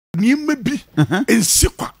ani maybe in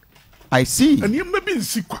secret. I see. And you maybe in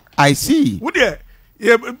secret. I see. Would there?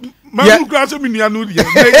 Yeah, man, grass me near no. No.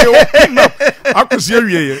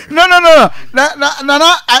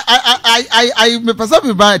 I me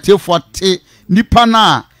perceive by till 40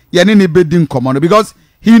 nipana yani bedin common because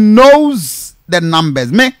he knows the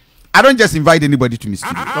numbers. Me, I don't just invite anybody to me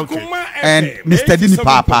studio. Okay. And Mr. Dini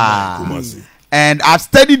Papa. And I've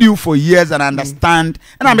studied you for years and I understand.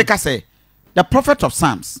 And I make I say the prophet of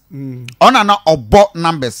Psalms. On and about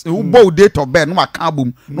numbers. Who bow date of bed, no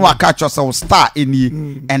kabum, no catch yourself star in ye.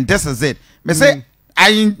 And this is it. Me say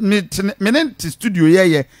I meet to studio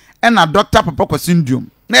yeah and a doctor Papa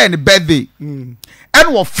syndrome. Then birthday. And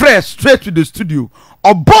we're fresh straight to the studio.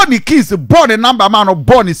 Or born the keys, born the number man, or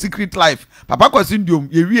born the secret life. Papa syndrome,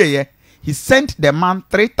 yeah. He sent the man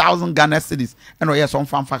 3,000 Ghana cedis. And we have some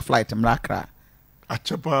fan flight in Accra.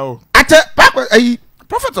 Achapao. A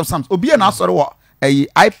prophet of Psalms. Obi and also what I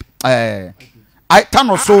turn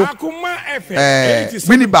also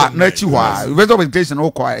minibar nature reserve education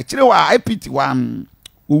or quiet. I pity one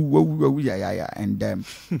yeah and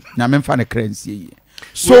na men fan a currency.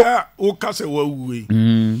 So o kase wa we.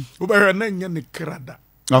 Oba na nya ne krada.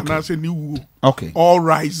 Na say ni wu. Okay. All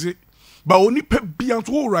rise. But only pe beyond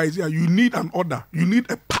all rise you need an order. You need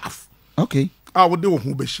a path. Okay. I would do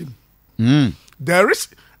who be shim. There is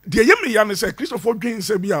the yemi yan say Christopher Jane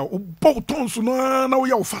say bia o bouton so na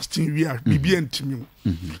we are fasting we are bibi antimi.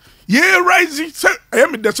 Ye rising say I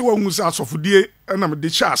am the say one who say asofodie na me de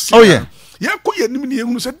chance. Oh yeah. Ye ko ye nim ne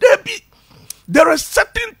hu say there are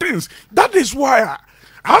certain things that is why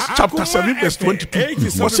Acts chapter 7 verse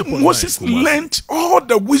 22 Moses learned all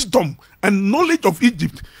the wisdom and knowledge of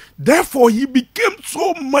Egypt. Therefore he became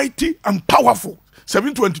so mighty and powerful.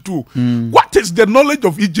 7:22. What is the knowledge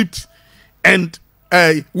of Egypt and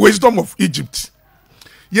wisdom of Egypt?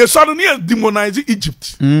 Yes, suddenly demonizing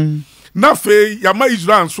Egypt. Now, Yama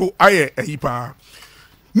Israel so aye pa.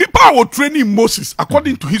 Nipa was training Moses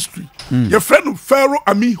according to history. Your friend Pharaoh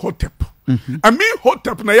Amenhotep.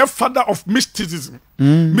 Amenhotep na your father of mysticism.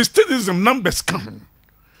 Mysticism numbers come.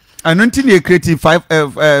 And until you created 5,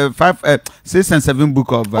 6 and 7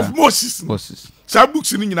 book of Moses. Some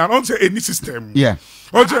books in England, I don't say any system. Yeah.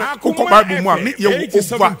 Also, over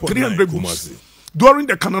 300 books. During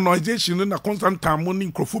the canonization in a constant time,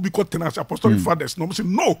 morning, Crofobicot tenants, apostolic fathers, no, say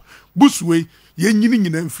no, Busway, ye ninning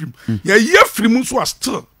in film. Ye free so are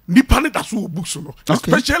still Nipane that's who books,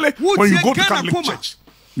 especially when you go to Catholic Church.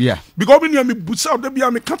 Yeah. Because when you are boots out, there be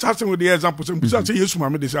a can't ask with the examples and boots out, say, yes,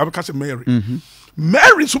 mamma, they say, I will Mary.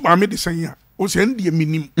 Mary, so mamma, they say, oh, send the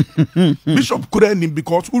minim. Bishop couldn't him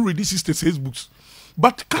because who read this his books.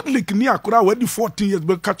 But Catholic near could have already 14 years,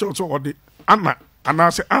 but catch also or the Anna, and I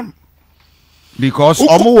say, because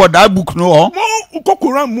Omo what that book no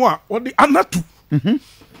Ukokoran moi or the Anna too.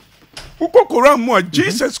 Ukokoran moi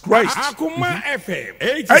Jesus Christ. Akoma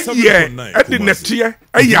FM. Yeah, at the next year,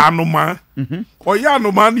 a yanoma. Or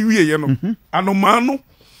yanoma, you know, anomano,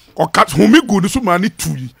 or cat whom you go to some money to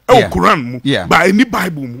you. Oh, Koran, by any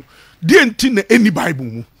Bible, the any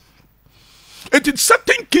Bible. It is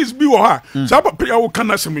certain case be or her. Saba pay our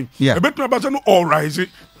canasami. Yeah, I bet my baton all rise.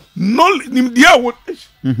 No, dear what.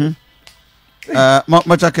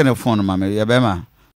 Much I can phone, mamma, Yabema.